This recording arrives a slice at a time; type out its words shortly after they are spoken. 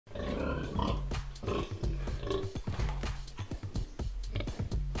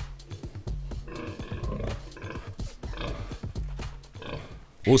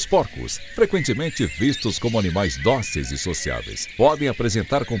Os porcos, frequentemente vistos como animais dóceis e sociáveis, podem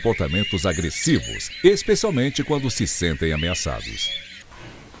apresentar comportamentos agressivos, especialmente quando se sentem ameaçados.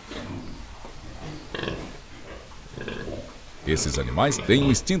 Esses animais têm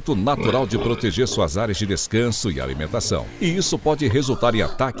um instinto natural de proteger suas áreas de descanso e alimentação, e isso pode resultar em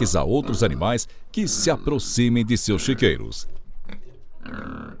ataques a outros animais que se aproximem de seus chiqueiros.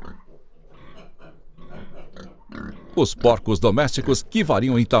 Os porcos domésticos, que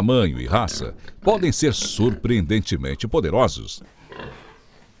variam em tamanho e raça, podem ser surpreendentemente poderosos.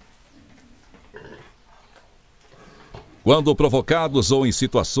 Quando provocados ou em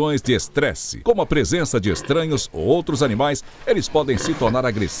situações de estresse, como a presença de estranhos ou outros animais, eles podem se tornar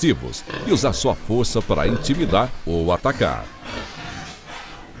agressivos e usar sua força para intimidar ou atacar.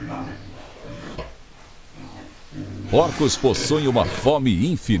 Porcos possuem uma fome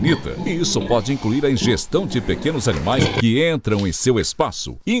infinita, e isso pode incluir a ingestão de pequenos animais que entram em seu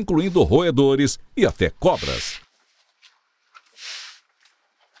espaço, incluindo roedores e até cobras.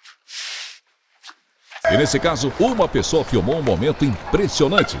 E nesse caso, uma pessoa filmou um momento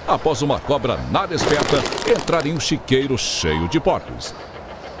impressionante após uma cobra nada esperta entrar em um chiqueiro cheio de porcos.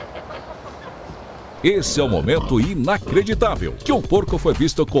 Esse é o momento inacreditável que um porco foi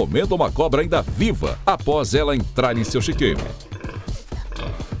visto comendo uma cobra ainda viva após ela entrar em seu chiqueiro.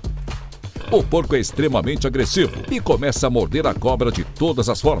 O porco é extremamente agressivo e começa a morder a cobra de todas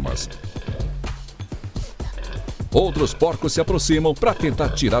as formas. Outros porcos se aproximam para tentar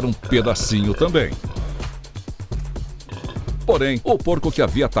tirar um pedacinho também. Porém, o porco que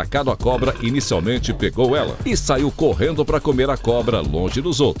havia atacado a cobra inicialmente pegou ela e saiu correndo para comer a cobra longe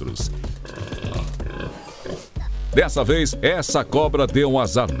dos outros. Dessa vez, essa cobra deu um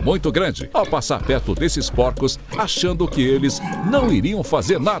azar muito grande ao passar perto desses porcos, achando que eles não iriam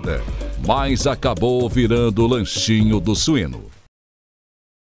fazer nada, mas acabou virando o lanchinho do suíno.